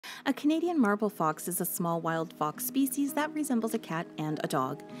A Canadian marble fox is a small wild fox species that resembles a cat and a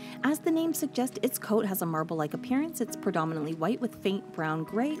dog. As the name suggests, its coat has a marble-like appearance. It's predominantly white with faint brown,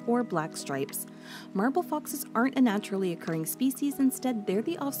 gray, or black stripes. Marble foxes aren't a naturally occurring species. Instead, they're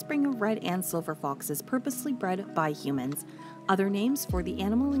the offspring of red and silver foxes purposely bred by humans. Other names for the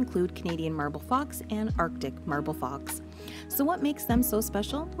animal include Canadian marble fox and Arctic marble fox. So what makes them so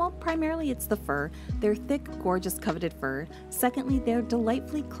special? Well, primarily it's the fur. They're thick, gorgeous, coveted fur. Secondly, they're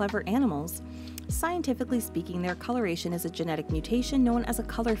delightfully clever animals. Scientifically speaking, their coloration is a genetic mutation known as a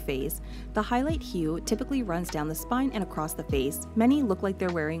color phase. The highlight hue typically runs down the spine and across the face. Many look like they're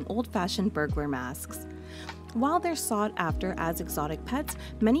wearing old-fashioned burglar masks. While they're sought after as exotic pets,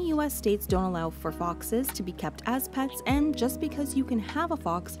 many US states don't allow for foxes to be kept as pets, and just because you can have a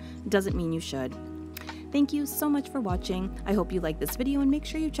fox doesn't mean you should. Thank you so much for watching. I hope you liked this video, and make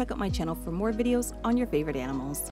sure you check out my channel for more videos on your favorite animals.